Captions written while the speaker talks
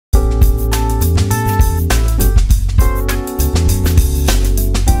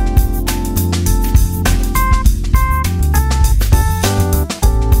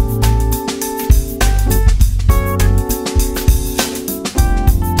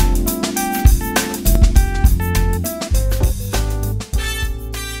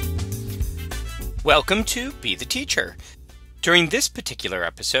Welcome to Be the Teacher. During this particular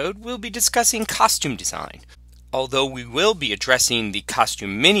episode, we'll be discussing costume design. Although we will be addressing the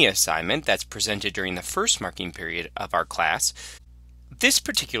costume mini assignment that's presented during the first marking period of our class, this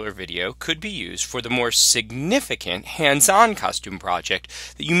particular video could be used for the more significant hands-on costume project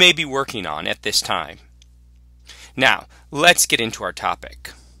that you may be working on at this time. Now, let's get into our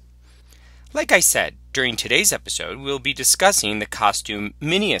topic. Like I said, during today's episode, we'll be discussing the costume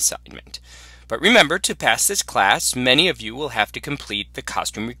mini assignment. But remember, to pass this class, many of you will have to complete the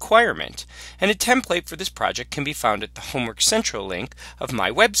costume requirement, and a template for this project can be found at the Homework Central link of my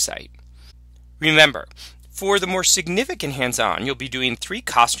website. Remember, for the more significant hands-on, you'll be doing 3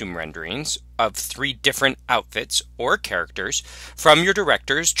 costume renderings of 3 different outfits or characters from your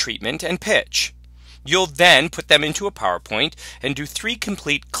director's treatment and pitch. You'll then put them into a PowerPoint and do 3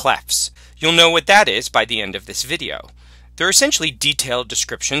 complete CLEFs. You'll know what that is by the end of this video. They're essentially detailed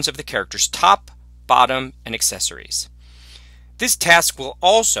descriptions of the character's top, bottom, and accessories. This task will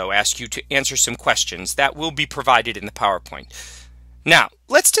also ask you to answer some questions that will be provided in the PowerPoint. Now,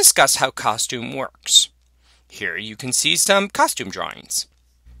 let's discuss how costume works. Here you can see some costume drawings.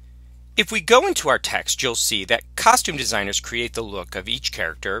 If we go into our text, you'll see that costume designers create the look of each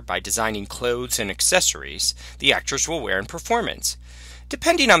character by designing clothes and accessories the actors will wear in performance.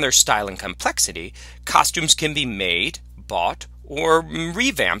 Depending on their style and complexity, costumes can be made, bought, or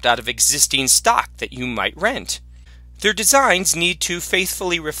revamped out of existing stock that you might rent. Their designs need to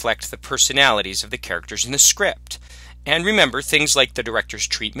faithfully reflect the personalities of the characters in the script. And remember, things like the director's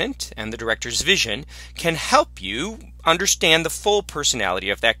treatment and the director's vision can help you understand the full personality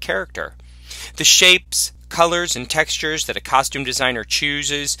of that character. The shapes, colors, and textures that a costume designer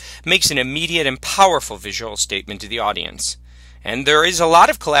chooses makes an immediate and powerful visual statement to the audience. And there is a lot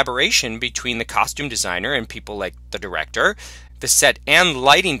of collaboration between the costume designer and people like the director, the set and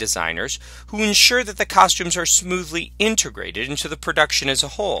lighting designers, who ensure that the costumes are smoothly integrated into the production as a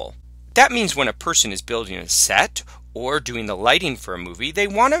whole. That means when a person is building a set or doing the lighting for a movie, they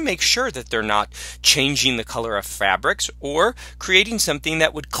want to make sure that they're not changing the color of fabrics or creating something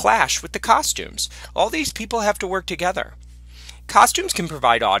that would clash with the costumes. All these people have to work together. Costumes can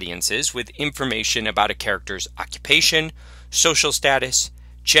provide audiences with information about a character's occupation, social status,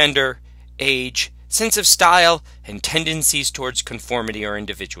 gender, age, sense of style, and tendencies towards conformity or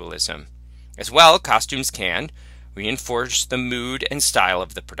individualism. As well, costumes can reinforce the mood and style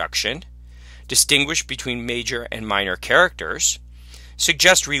of the production, distinguish between major and minor characters,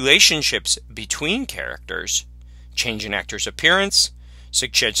 suggest relationships between characters, change an actor's appearance,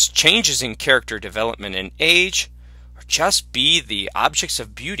 suggest changes in character development and age, or just be the objects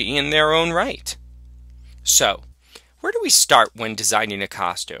of beauty in their own right. So, where do we start when designing a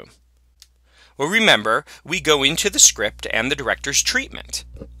costume? Well, remember, we go into the script and the director's treatment.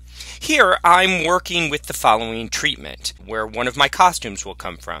 Here, I'm working with the following treatment, where one of my costumes will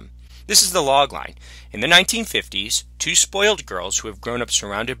come from. This is the log line. In the 1950s, 2 spoiled girls who have grown up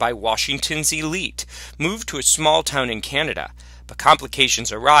surrounded by Washington's elite moved to a small town in Canada, but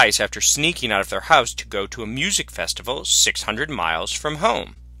complications arise after sneaking out of their house to go to a music festival 600 miles from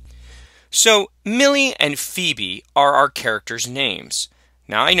home. So, Millie and Phoebe are our characters' names.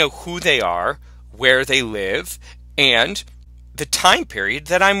 Now I know who they are, where they live, and the time period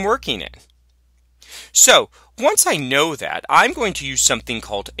that I'm working in. So, once I know that, I'm going to use something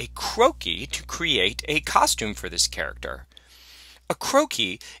called a croquis to create a costume for this character. A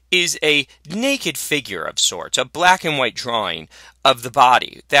croquis is a naked figure of sorts, a black and white drawing of the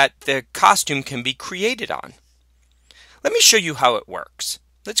body that the costume can be created on. Let me show you how it works.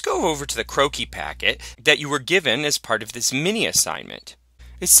 Let's go over to the croquis packet that you were given as part of this mini assignment.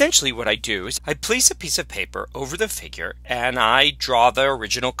 Essentially what I do is I place a piece of paper over the figure and I draw the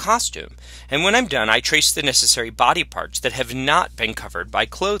original costume. And when I'm done, I trace the necessary body parts that have not been covered by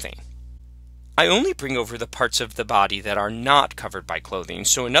clothing. I only bring over the parts of the body that are not covered by clothing.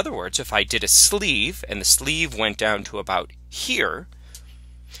 So in other words, if I did a sleeve and the sleeve went down to about here,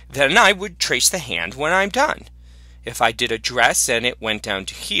 then I would trace the hand when I'm done. If I did a dress and it went down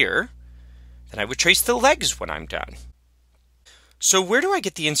to here, then I would trace the legs when I'm done. So where do I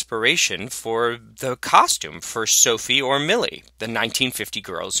get the inspiration for the costume for Sophie or Millie, the 1950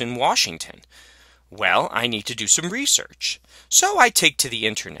 girls in Washington? Well, I need to do some research. So I take to the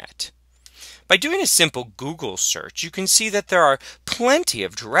internet. By doing a simple Google search, you can see that there are plenty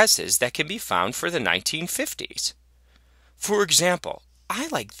of dresses that can be found for the 1950s. For example, I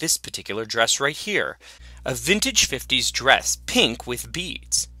like this particular dress right here. A vintage 50s dress, pink with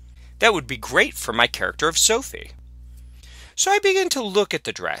beads. That would be great for my character of Sophie. So I begin to look at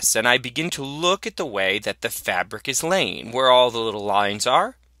the dress, and I begin to look at the way that the fabric is laying, where all the little lines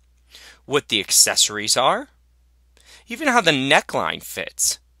are. what the accessories are, even how the neckline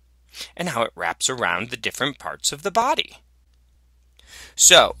fits, and how it wraps around the different parts of the body.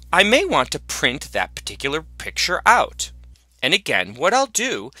 So I may want to print that particular picture out. And again, what I'll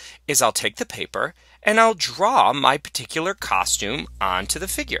do is I'll take the paper and I'll draw my particular costume onto the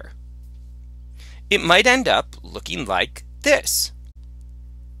figure. It might end up looking like this.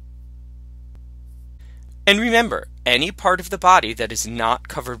 And remember, any part of the body that is not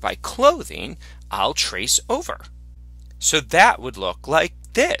covered by clothing, I'll trace over. So that would look like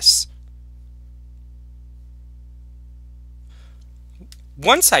this.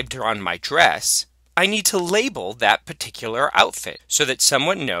 Once I've drawn my dress, I need to label that particular outfit so that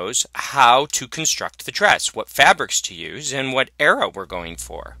someone knows how to construct the dress, what fabrics to use, and what era we're going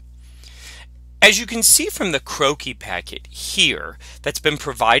for. As you can see from the Croquis packet here that's been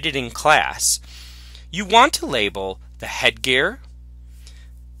provided in class, you want to label the headgear,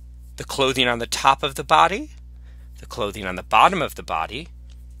 the clothing on the top of the body, the clothing on the bottom of the body,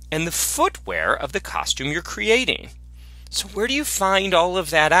 and the footwear of the costume you're creating. So where do you find all of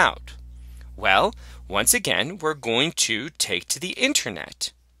that out? Well, once again, we're going to take to the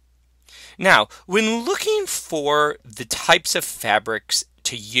internet. Now, when looking for the types of fabrics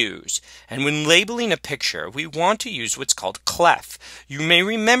to use, and when labeling a picture, we want to use what's called CLEF. You may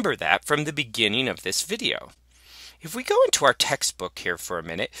remember that from the beginning of this video. If we go into our textbook here for a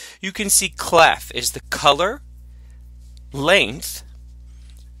minute, you can see CLEF is the color, length,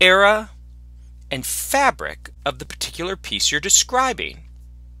 era, and fabric of the particular piece you're describing.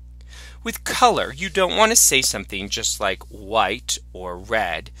 With color, you don't want to say something just like white or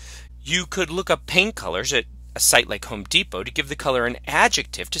red. You could look up paint colors at a site like Home Depot to give the color an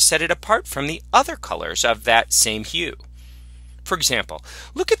adjective to set it apart from the other colors of that same hue. For example,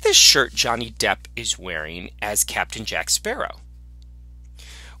 look at this shirt Johnny Depp is wearing as Captain Jack Sparrow.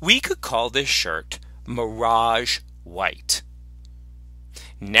 We could call this shirt Mirage White.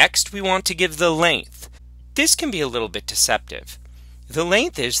 Next, we want to give the length. This can be a little bit deceptive. The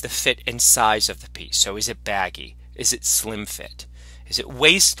length is the fit and size of the piece. So is it baggy? Is it slim fit? Is it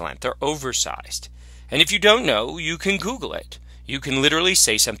waist length or oversized? And if you don't know, you can Google it. You can literally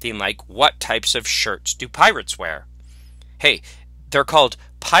say something like, what types of shirts do pirates wear? Hey, they're called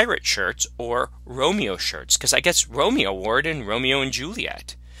pirate shirts or Romeo shirts, because I guess Romeo wore it in Romeo and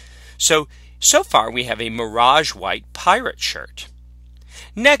Juliet. So far we have a Mirage White pirate shirt.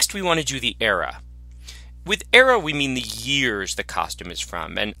 Next, we want to do the era. With era, we mean the years the costume is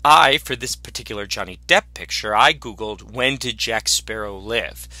from. And for this particular Johnny Depp picture, I Googled, when did Jack Sparrow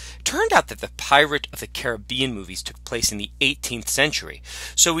live? Turned out that the Pirate of the Caribbean movies took place in the 18th century.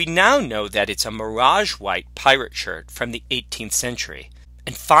 So we now know that it's a Mirage White pirate shirt from the 18th century.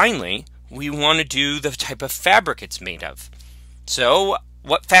 And finally, we want to do the type of fabric it's made of. So,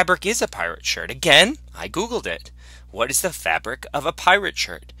 what fabric is a pirate shirt? Again, I Googled it. What is the fabric of a pirate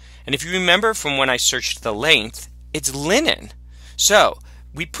shirt? And if you remember from when I searched the length, it's linen. So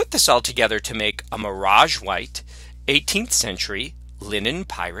we put this all together to make a Mirage White 18th century linen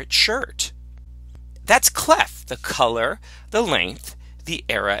pirate shirt. That's CLEF, the color, the length, the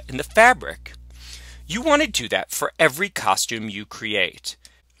era, and the fabric. You want to do that for every costume you create.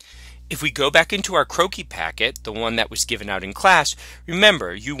 If we go back into our Croquis packet, the one that was given out in class,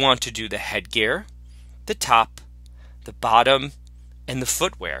 remember you want to do the headgear, the top, the bottom, and the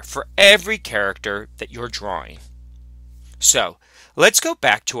footwear for every character that you're drawing. So let's go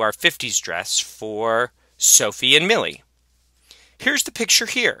back to our 50s dress for Sophie and Millie. Here's the picture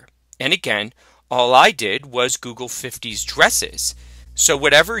here. And again, all I did was Google 50s dresses. So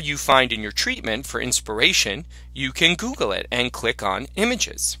whatever you find in your treatment for inspiration, you can Google it and click on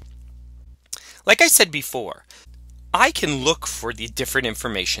images. Like I said before, I can look for the different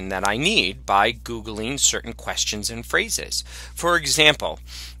information that I need by Googling certain questions and phrases. For example,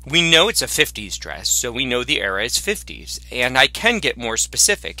 we know it's a 50s dress, so we know the era is 50s, and I can get more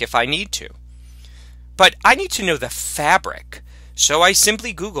specific if I need to. But I need to know the fabric, so I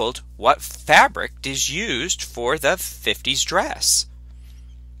simply Googled what fabric is used for the 50s dress.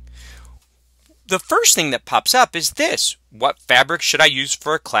 The first thing that pops up is this: what fabric should I use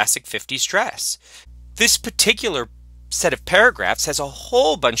for a classic 50s dress? This particular set of paragraphs has a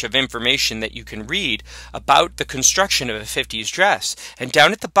whole bunch of information that you can read about the construction of a 50s dress. And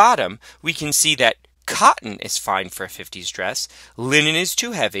down at the bottom, we can see that cotton is fine for a 50s dress, linen is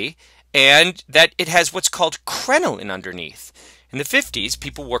too heavy, and that it has what's called crinoline underneath. In the 50s,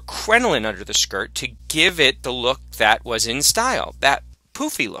 people wore crinoline under the skirt to give it the look that was in style, that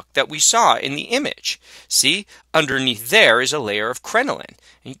poofy look that we saw in the image. See, underneath there is a layer of crinoline,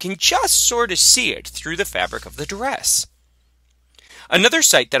 and you can just sort of see it through the fabric of the dress. Another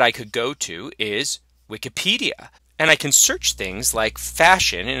site that I could go to is Wikipedia, and I can search things like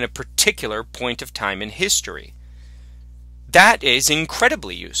fashion in a particular point of time in history. That is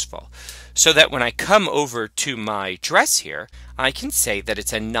incredibly useful, so that when I come over to my dress here, I can say that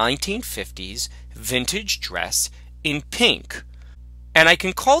it's a 1950s vintage dress in pink, and I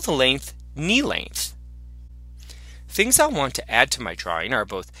can call the length knee length. Things I'll want to add to my drawing are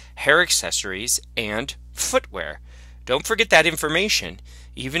both hair accessories and footwear. Don't forget that information.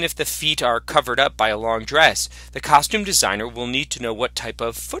 Even if the feet are covered up by a long dress, the costume designer will need to know what type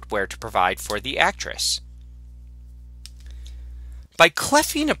of footwear to provide for the actress. By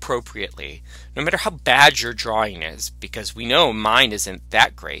CLEFing appropriately, no matter how bad your drawing is, because we know mine isn't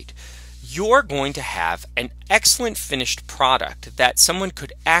that great, you're going to have an excellent finished product that someone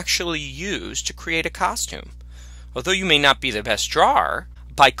could actually use to create a costume. Although you may not be the best drawer,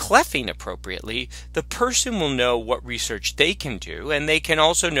 by CLEFing appropriately, the person will know what research they can do, and they can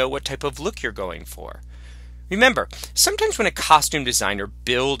also know what type of look you're going for. Remember, sometimes when a costume designer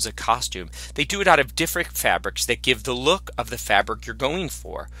builds a costume, they do it out of different fabrics that give the look of the fabric you're going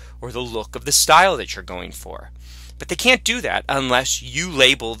for, or the look of the style that you're going for. But they can't do that unless you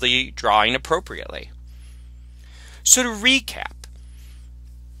label the drawing appropriately. So to recap,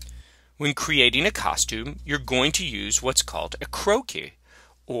 when creating a costume, you're going to use what's called a croquis,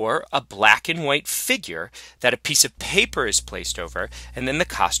 or a black and white figure that a piece of paper is placed over and then the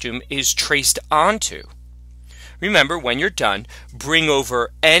costume is traced onto. Remember, when you're done, bring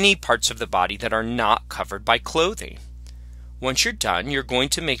over any parts of the body that are not covered by clothing. Once you're done, you're going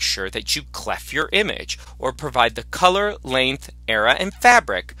to make sure that you clef your image, or provide the color, length, era, and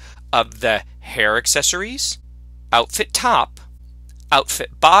fabric of the hair accessories, outfit top,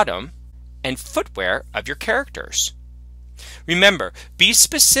 outfit bottom, and footwear of your characters. Remember, be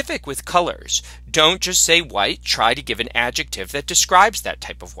specific with colors. Don't just say white, try to give an adjective that describes that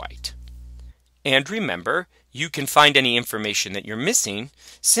type of white. And remember, you can find any information that you're missing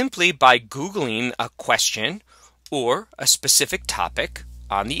simply by Googling a question or a specific topic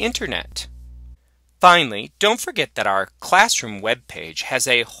on the internet. Finally, don't forget that our classroom webpage has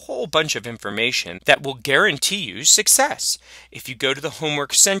a whole bunch of information that will guarantee you success. If you go to the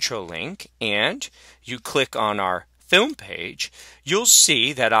Homework Central link and you click on our film page, you'll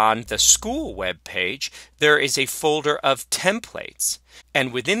see that on the school web page there is a folder of templates,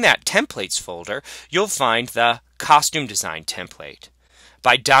 and within that templates folder you'll find the costume design template.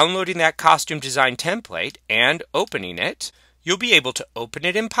 By downloading that costume design template and opening it, you'll be able to open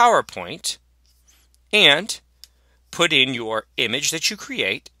it in PowerPoint and put in your image that you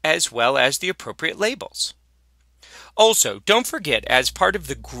create as well as the appropriate labels. Also, don't forget, as part of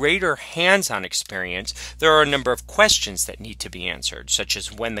the greater hands-on experience, there are a number of questions that need to be answered, such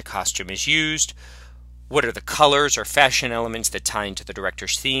as when the costume is used, what are the colors or fashion elements that tie into the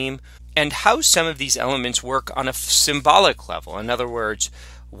director's theme, and how some of these elements work on a symbolic level. In other words,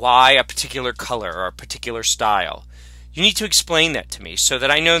 why a particular color or a particular style. You need to explain that to me so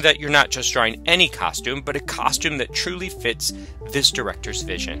that I know that you're not just drawing any costume, but a costume that truly fits this director's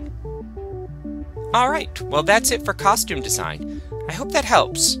vision. Alright, well that's it for costume design. I hope that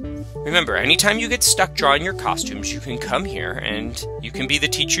helps. Remember, anytime you get stuck drawing your costumes, you can come here and you can be the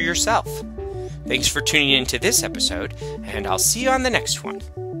teacher yourself. Thanks for tuning in to this episode, and I'll see you on the next one.